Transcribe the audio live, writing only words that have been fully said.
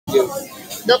you.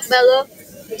 Doc Bello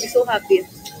is so happy.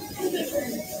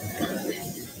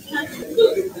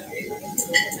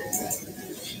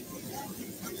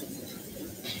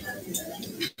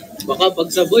 Baka pag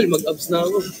sa ball, mag-abs na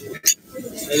ako.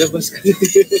 Lalabas ka na.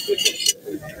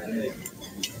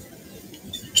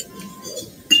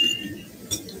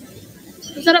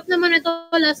 Ang sarap naman ito,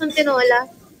 lasang tinola.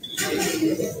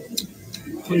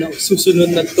 Wala, susunod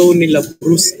na to nila,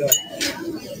 Bruce ka.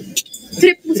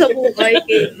 Trip mo sa buhay,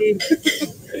 Katie.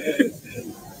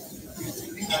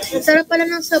 Ang sarap pala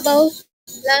ng sabaw,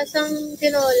 lasang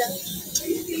tinola.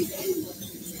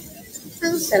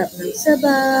 Ang sarap ng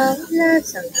sabaw,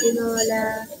 lasang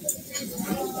tinola.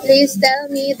 Please tell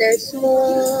me there's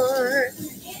more.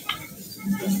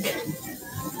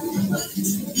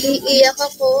 Iiyak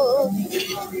ako.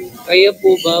 Kaya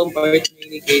po ba ang partner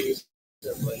ni Katie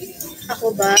sa ball?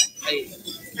 Ako ba? Ay,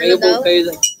 Ano daw? kayo,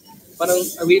 parang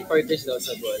are we partners daw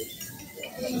sa ball?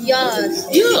 Yes.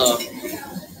 Yeah.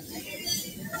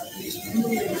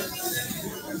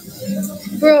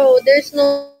 Bro, there's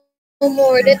no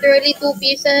more. Literally 2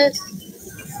 pieces.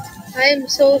 I'm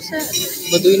so sad.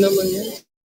 Baduy naman yan.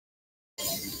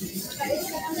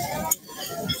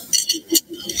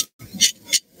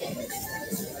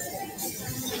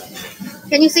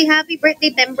 Can you say happy birthday,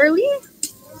 Temberly?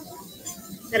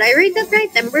 Did I read that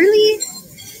right? Temberly?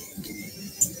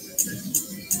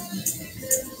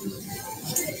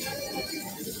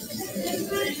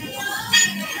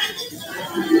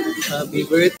 Happy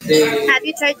birthday. Have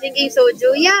you tried drinking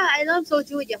soju? Yeah, I love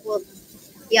soju with Yakult.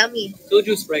 Yummy.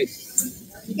 Soju Sprite.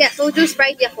 Yeah, soju,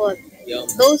 Sprite, Yakult. Yum.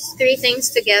 Those 3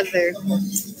 things together.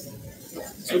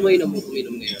 So may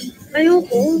uminom na yan.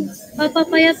 Ayoko.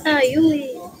 Papapayat tayo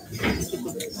eh.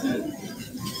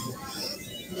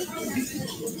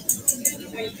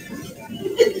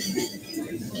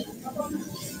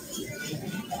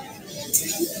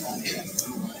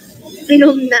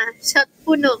 Inom na. Shot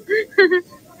puno.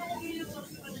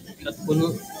 At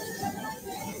puno.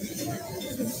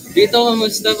 Dito,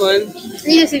 kamusta, man?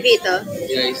 Sino si Vito?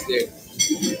 Yeah, he's there.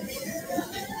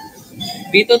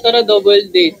 Vito, tara, double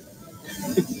date.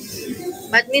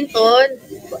 Badminton.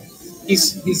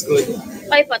 He's good.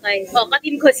 Ay, patay. Oh,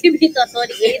 katin ko si Vito.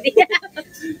 Sorry, hindi.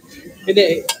 Hindi,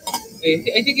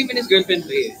 I think even his girlfriend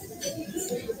play.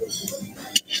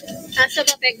 Asa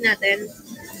ba peg natin?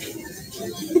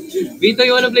 Vito,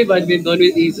 you wanna play badminton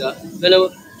with Isa?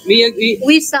 Dalawa,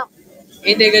 We suck.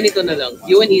 hindi, ganito na lang.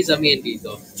 You and Isa, me and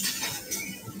Vito.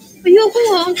 Ayoko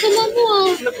ah. Ang sama mo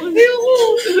ah. Ayoko.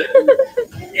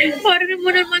 Parang mo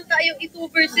naman tayong 2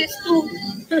 versus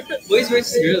 2. Boys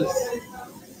versus girls.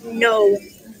 No.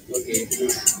 Okay.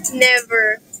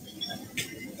 Never.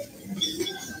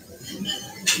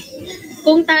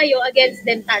 Kung tayo against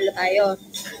them, talo tayo.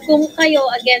 Kung kayo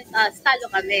against us, talo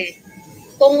kami.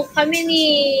 Kung kami ni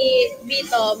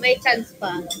Vito, may chance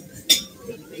pa.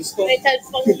 May chance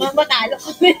pang matalo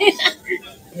kami.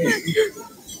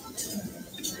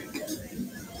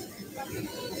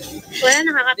 Wala,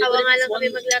 nakakatawa nga lang kami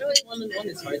maglaro. One-on-one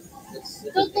is hard.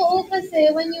 Totoo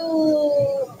kasi when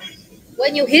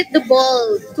you hit the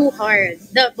ball too hard,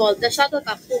 the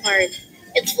shuttlecock too hard,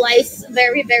 it flies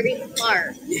very, very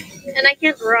far. And I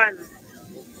can't run.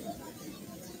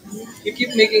 You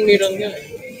keep making me run nga.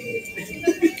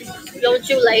 Don't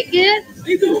you like it?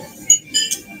 I do.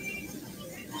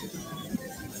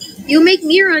 You make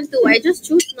me run too. I just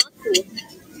choose not to.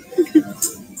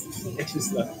 I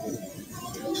just love it.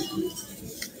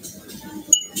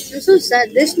 I'm so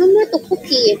sad. There's no more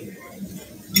tteokbokki.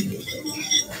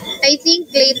 I think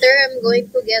later I'm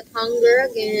going to get hunger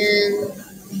again.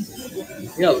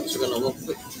 Yeah, we're just gonna walk.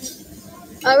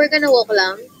 Oh, we're gonna walk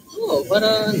lang? Oh,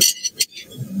 para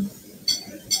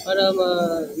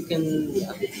we can.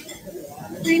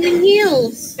 I'm in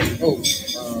heels. Oh,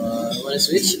 wanna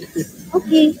switch?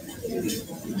 Okay.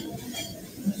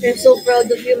 I'm so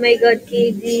proud of you, my God,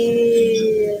 KD.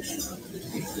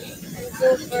 I'm so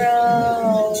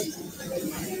proud.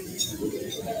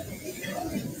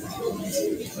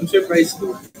 I'm surprised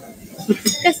too.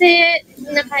 Kasi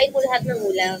nakain mo lahat ng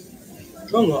ulam.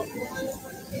 Oo nga.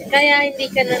 Kaya hindi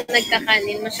ka na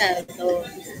nagkakanin masyado.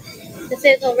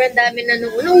 Kasi sobrang dami na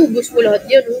nung naubos mo lahat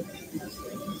yun. Oh.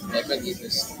 I can eat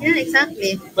this. Yeah,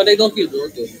 exactly. But I don't feel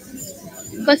bloated.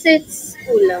 Kasi it's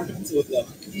ulam. It's good lang.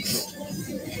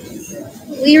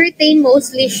 We retain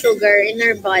mostly sugar in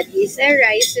our bodies. And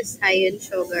rice is high in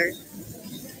sugar.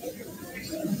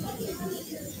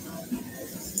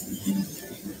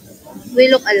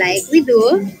 We look alike. We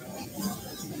do.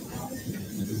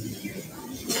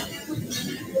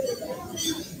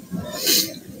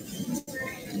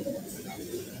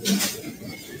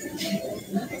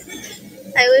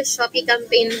 I Will Shopee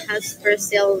campaign has for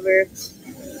silver?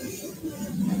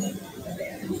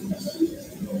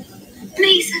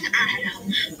 May isang araw.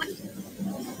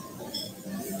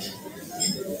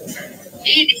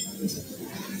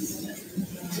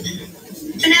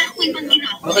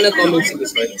 Baka nag-comment si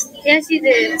Miss White. Yes, he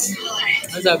did.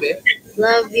 Ano sabi?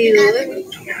 Love you. I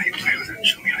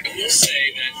will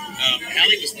say that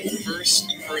Hallie was the first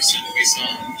person we saw,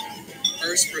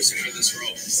 first person for this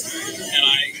role. And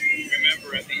I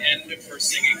remember at the end of her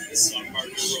singing this song, Part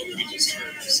of the World, that we just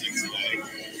heard her sing today,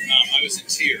 I was in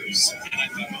tears. And I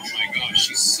thought, oh my gosh,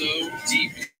 she's so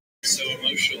deep, so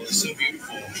emotional, and so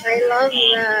beautiful. I love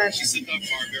that. She set that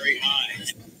bar very high.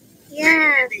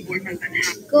 Yes.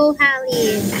 Go,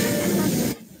 Hallie.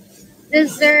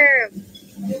 Deserve.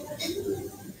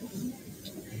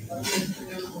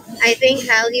 I think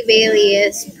Halle Bailey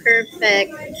is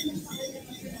perfect.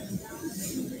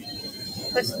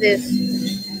 What's this?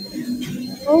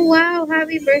 Oh wow,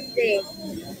 happy birthday.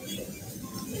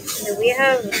 And we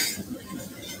have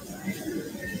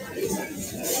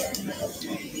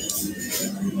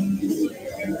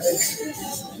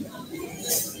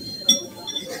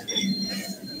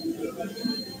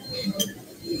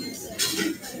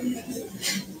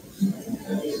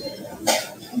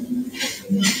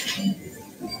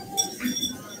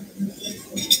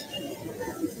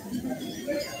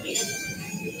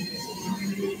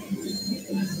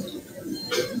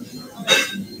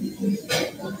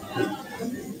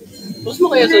Post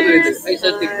mo kaya sa Twitter? Ay, sa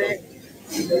TikTok.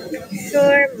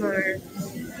 Sure, Mark.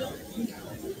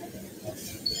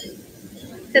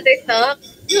 Sa TikTok?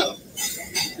 Yeah.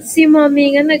 Si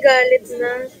mommy nga nagalit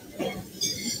na.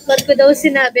 Ba't ko daw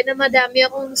sinabi na madami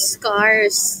akong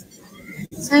scars?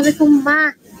 Sabi ko,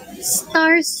 ma,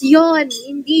 stars yon,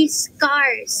 hindi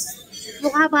scars.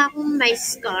 Mukha ba akong may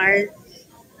scar?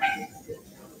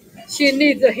 She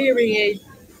needs a hearing aid.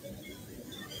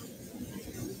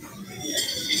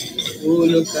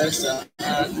 Tulog ka sa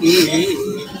akin.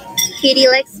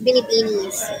 KDLEX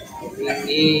Binibinis.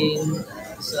 Tingin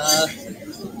sa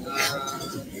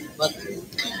but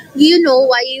Do you know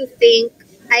why you think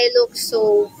I look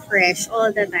so fresh all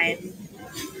the time?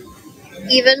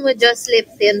 Even with just lip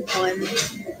tint on.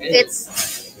 It's,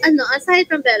 aside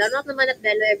from Bello, not naman at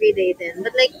Bello everyday din,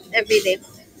 but like everyday.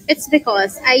 It's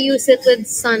because I use it with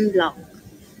sunblock.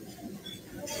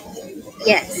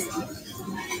 Yes.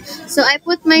 So I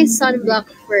put my sunblock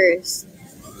first.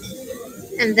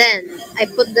 And then, I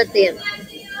put the tint.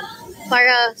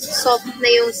 Para soft na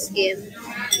yung skin.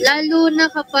 Lalo na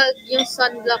kapag yung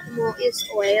sunblock mo is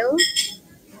oil.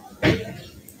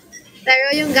 Pero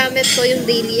yung gamit ko, yung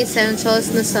Daily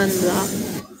Essentials na sunblock.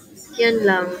 Yan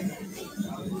lang.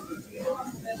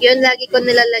 Yun lagi ko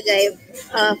nilalagay.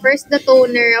 First, the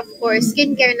toner, of course.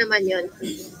 Skincare naman yun.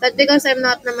 But because I'm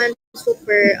not naman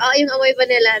super... yung amoy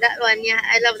vanilla, that one, yeah.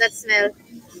 I love that smell.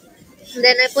 And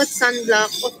then I put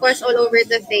sunblock, of course, all over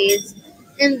the face.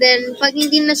 And then, pag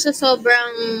hindi na siya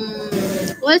sobrang...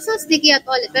 Well, it's not sticky at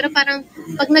all. Pero parang,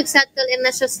 pag nag-settle in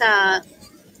na siya sa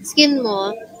skin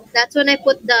mo, that's when I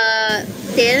put the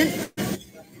tint.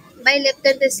 My lip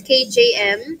tint is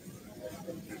KJM.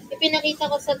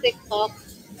 Ipinakita ko sa TikTok.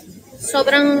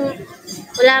 Sobrang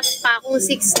wala pa akong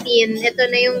 16. Ito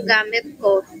na yung gamit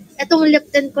ko. Itong lip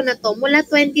tint ko na to, mula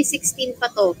 2016 pa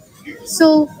to.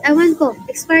 So, ewan ko,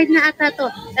 expired na ata to.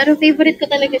 Pero favorite ko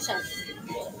talaga siya.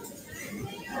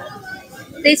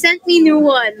 They sent me new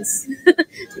ones.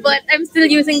 But I'm still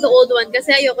using the old one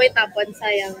kasi ayoko itapon,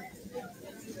 sayang.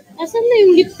 Asan na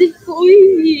yung lip tint ko?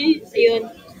 Uy! Ayun.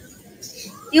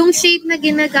 Yung shade na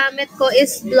ginagamit ko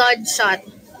is Bloodshot.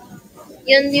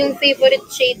 Yun yung favorite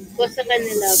shade ko sa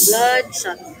kanila.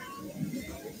 Bloodshot.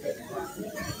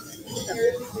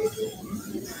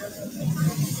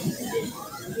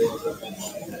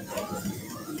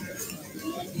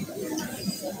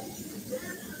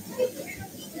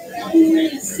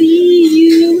 I see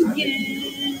you again.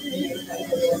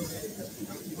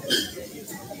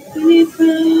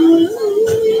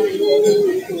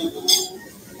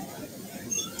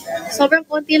 Sobrang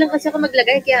konti lang kasi ako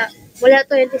maglagay, kaya wala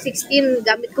 2016,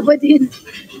 gamit ko ba din?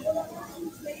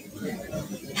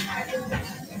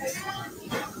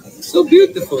 so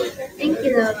beautiful. Thank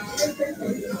you, love.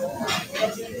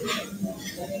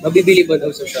 Mabibili ba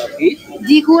daw sa Shopee?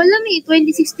 Di ko alam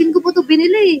 2016 ko po ito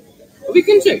binili. We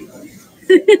can check.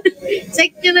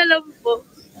 Check nyo na lang po.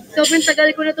 Sobrang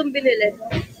tagal ko na itong binili.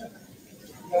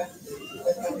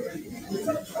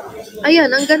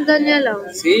 Ayan, ang ganda niya lang.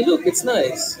 See, look, it's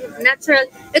nice. Natural.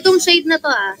 Itong shade na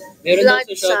to Meron daw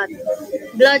sa Bloodshot.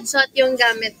 Shopee. Bloodshot yung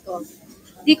gamit ko.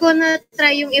 Di ko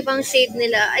na-try yung ibang shade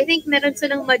nila. I think meron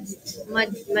silang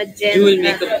magenta. Jewel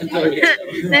makeup tutorial.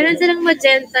 Meron silang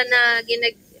magenta na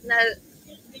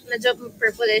na job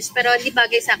purplish, pero hindi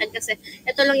bagay sa akin kasi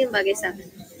ito lang yung bagay sa akin.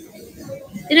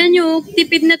 Tignan nyo,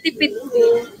 tipid na tipid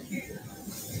ko.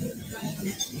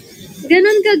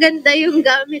 Ganon kaganda yung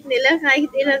gamit nila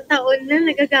kahit ilang taon na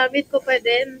nagagamit ko pa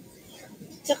din.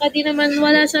 Tsaka di naman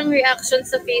wala siyang reaction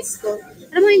sa face ko.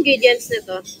 Ano mo ingredients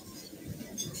nito?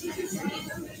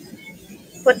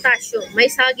 Potassium, may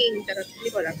saging, pero hindi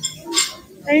ko alam.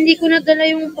 Ay, hindi ko nadala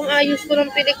yung pang-ayos ko ng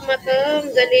pilik mata.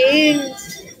 Ang galing.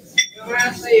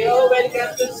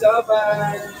 Welcome to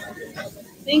Soban.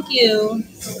 Thank you.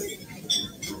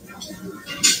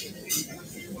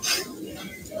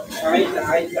 Okay.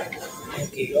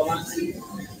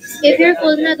 If you're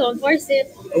full na, don't force it.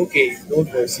 Okay, don't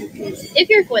force it, please. If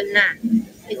you're full na.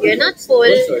 If you're not full,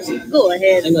 Don't force it. go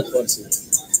ahead. I'm not forcing.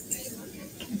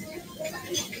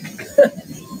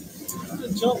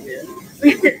 Good job, man.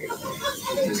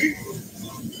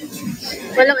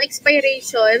 Walang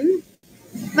expiration.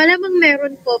 Malamang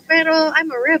meron po, pero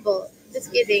I'm a rebel.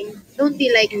 Just kidding. Don't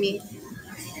be like me.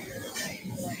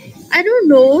 I don't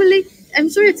know. Like,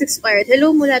 I'm sure it's expired.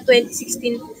 Hello, mula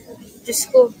 2016. Diyos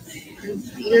ko.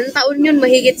 Ilang taon yun?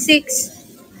 Mahigit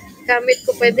 6. Gamit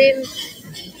ko pa din.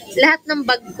 Lahat ng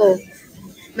bag ko,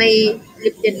 may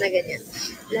lip tint na ganyan.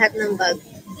 Lahat ng bag.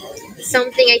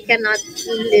 Something I cannot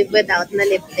live without na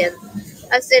lip tint.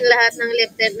 As in, lahat ng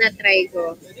lip tint na try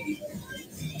ko.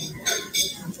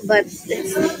 But,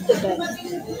 it's not the best.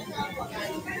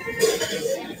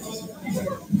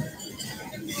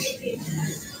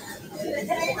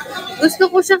 Gusto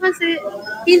ko siya kasi,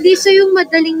 hindi siya yung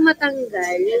madaling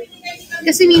matanggal.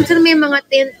 Kasi minsan may mga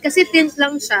tint, kasi tint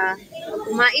lang siya.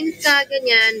 Kumain ka,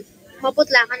 ganyan,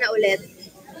 maputla ka na ulit.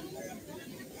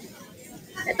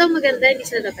 Ito maganda, hindi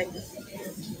siya natanggal.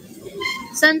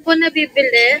 Saan po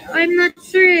nabibili? I'm not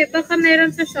sure eh. Baka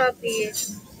meron sa Shopee.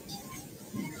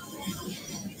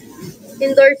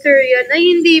 Endorser yan. Ay,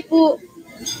 hindi po.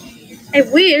 I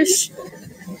wish.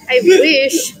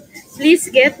 Please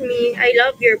get me. I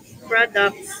love your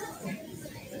products.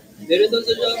 Meron daw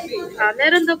sa Shopee.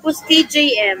 Meron daw po sa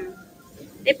KJM.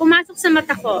 Eh, pumasok sa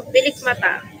mata ko. Pilik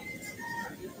mata.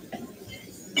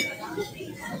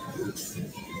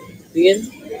 Tingin.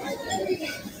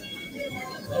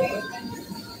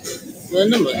 Ano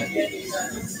naman?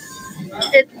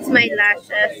 It's my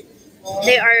lashes.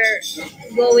 They are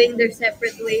going their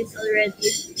separate ways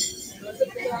already.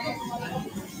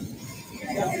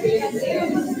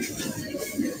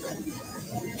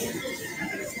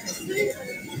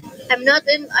 I'm not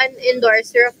an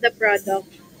endorser of the product.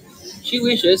 She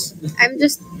wishes. I'm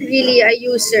just really a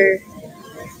user.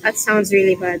 That sounds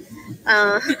really bad.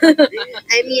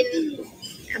 I mean,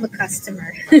 I'm a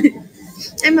customer.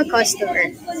 I'm a customer.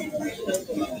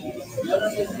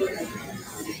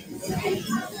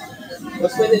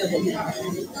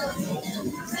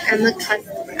 I'm a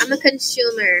customer. I'm a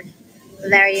consumer.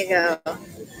 There you go.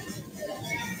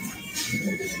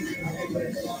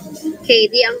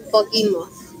 KD ang pogi mo.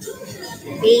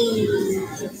 Hey.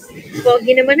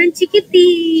 Pogi naman ang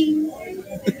chikiting.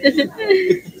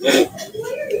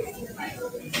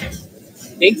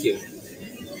 Thank you.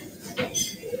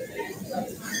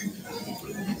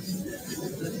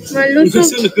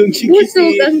 Malusog.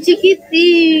 Busog ang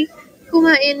chikiting.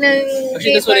 Kumain ng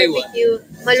Actually, that's what I want. barbecue.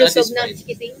 Malusog Satisfied. ng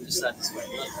chikiting. I'm just satisfied.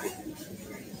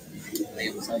 I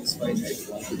am satisfied.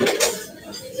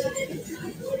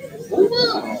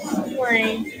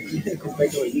 Why? Compared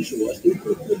to our usual.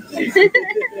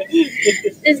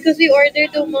 It's because we order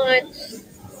too much.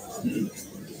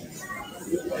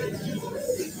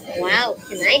 Wow,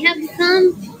 can I have some?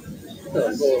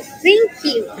 Thank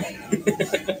you.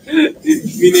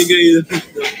 Binigay lang.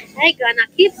 I gonna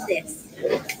keep this.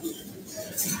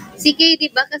 Si Kay, di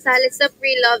ba kasali sa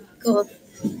pre-love ko?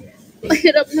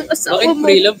 Mahirap na kasama Bakit mo.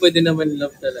 pre-love? Pwede naman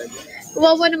love talaga.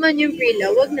 Kawawa naman yung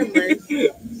pre-love. Wag naman.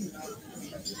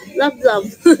 Love.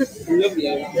 Love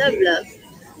yan. Love.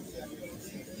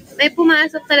 May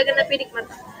pumasok talaga na pilik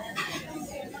mata.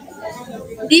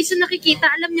 Hindi siya nakikita.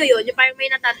 Alam nyo yun, yung parang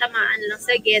may natatamaan lang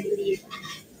sa Gedli.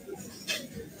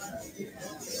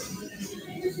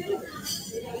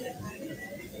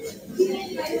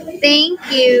 Thank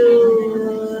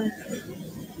you.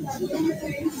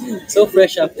 So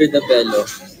fresh after the bello.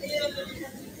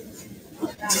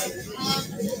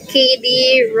 KD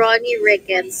Ronnie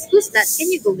Ricketts. Who's that?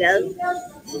 Can you Google?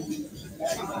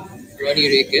 Ronnie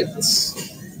Ricketts.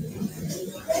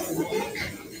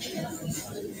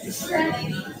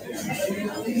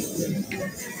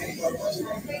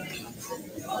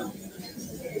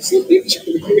 It's a picture.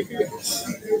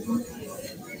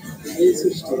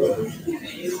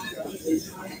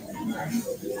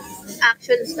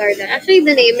 Action star na. Actually,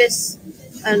 the name is,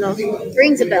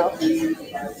 rings a bell.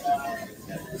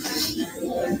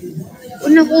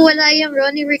 Naku, wala yung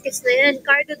Ronnie Ricketts na yan.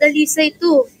 Cardo Dalisay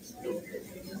too.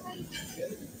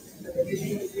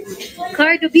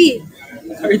 Cardo B.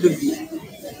 Cardo B.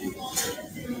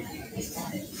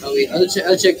 Oh wait, I'll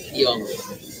check Young.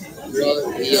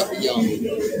 Young.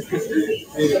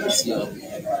 Maybe it's Young.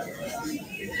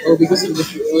 Oh, because of the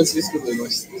it's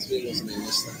because of my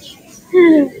mustache.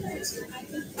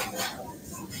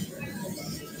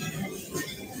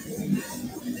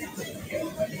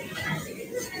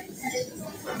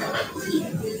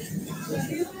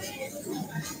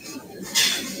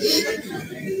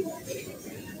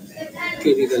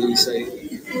 KDLEX.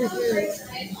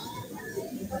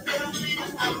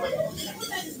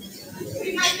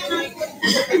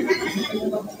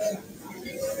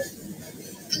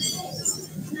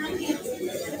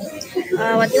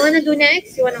 What do you wanna do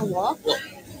next? You wanna walk?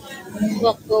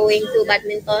 Walk going to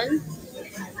badminton?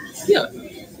 Yeah.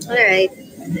 Alright.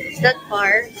 Is that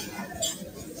far?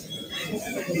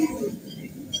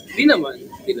 Di naman.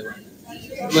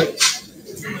 But,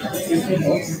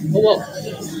 oh wow.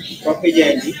 Coffee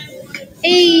jelly?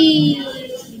 Hey!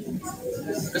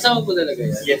 Kasama po talaga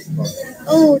yan. Yes po.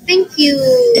 Oh, thank you!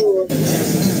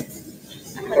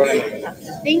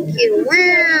 Thank you.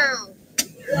 Wow!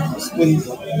 Spoon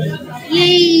po.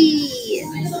 Yay!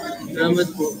 Salamat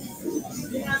po.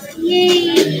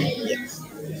 Yay!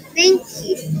 Thank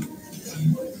you.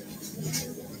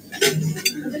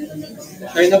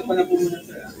 Turn off pa na po muna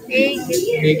sir. Thank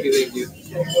you. Thank you.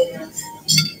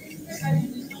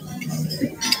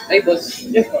 Ay, boss.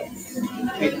 Yes po.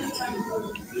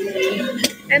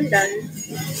 I'm done.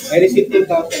 I received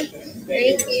 2,000.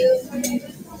 Thank you.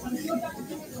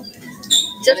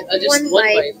 Just, Just one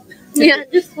bite. Yeah,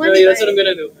 just one No, bite. that's what I'm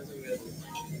gonna do.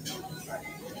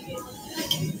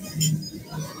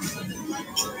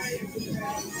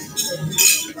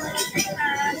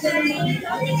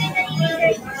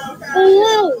 Oh,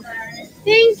 wow.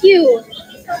 Thank you.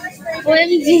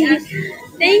 OMG.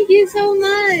 Thank you so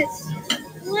much.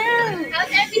 Wow.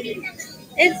 How's everything?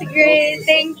 It's great.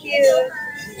 Thank you.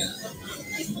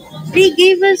 They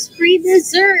gave us free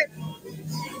dessert.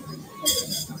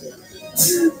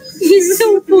 He's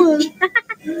so full.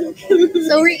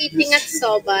 So we're eating at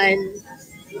Soban.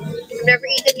 I've never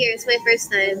eaten here. It's my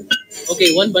first time.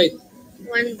 Okay, one bite.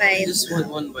 One bite. Just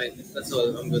one bite. That's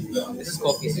all. I'm good. This is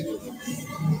coffee siguro.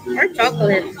 Or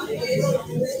chocolate.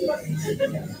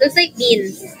 Looks like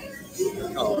beans.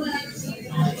 Oh.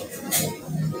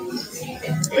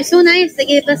 It's so nice. They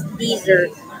gave us dessert.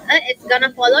 It's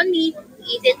gonna fall on me.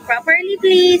 Eat it properly,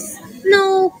 please.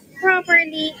 No,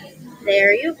 properly.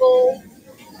 There you go.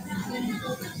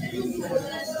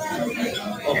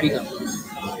 Coffee na.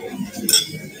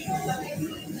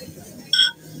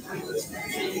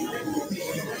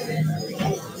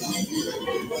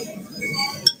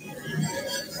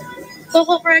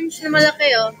 Coco Crunch na malaki,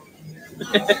 oh.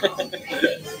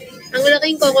 Ang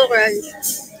laking Coco Crunch.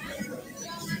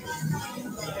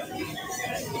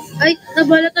 Ay,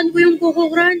 nabalatan ko yung Coco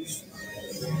Crunch.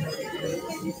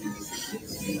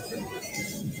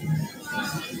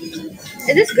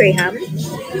 Is this Graham?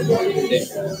 Hindi.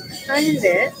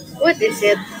 Hindi. What is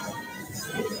it?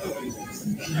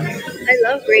 I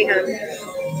love Graham.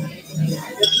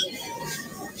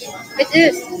 It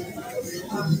is.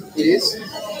 It is?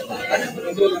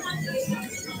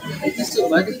 It's too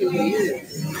bad if you eat it.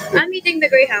 I'm eating the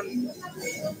Graham.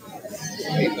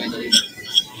 Okay, finally.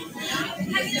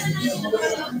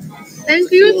 Thank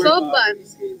you so much.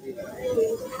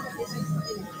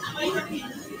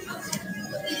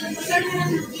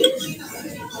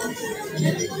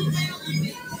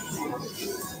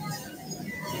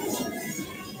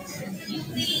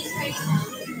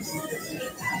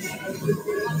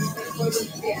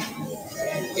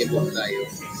 Okay, buwan tayo.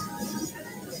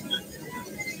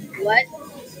 What?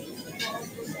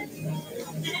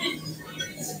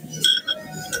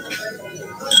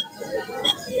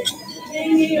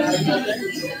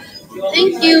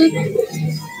 Thank you.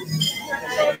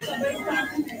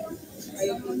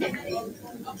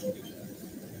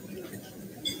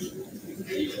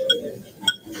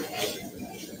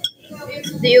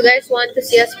 Do you guys want to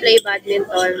see us play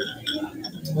badminton?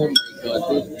 Oh my god,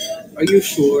 dude. Are you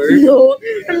sure? No,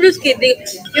 I'm just kidding.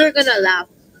 You're gonna laugh.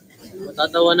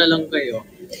 Matatawa na lang kayo.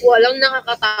 Walang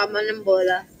nakakatama ng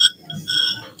bola.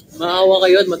 Maawa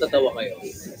kayo at matatawa kayo.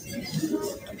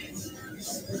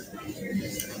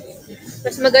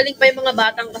 Mas magaling pa yung mga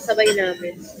batang kasabay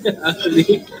namin.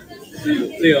 Actually,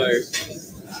 They are.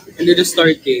 And they're just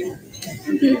starting.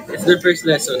 It's their first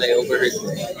lesson, I overheard.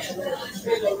 It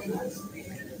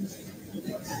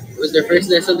was their first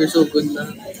lesson, they're so good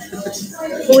na.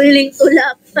 Willing to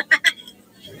laugh.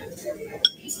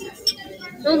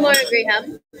 No more,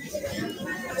 Graham.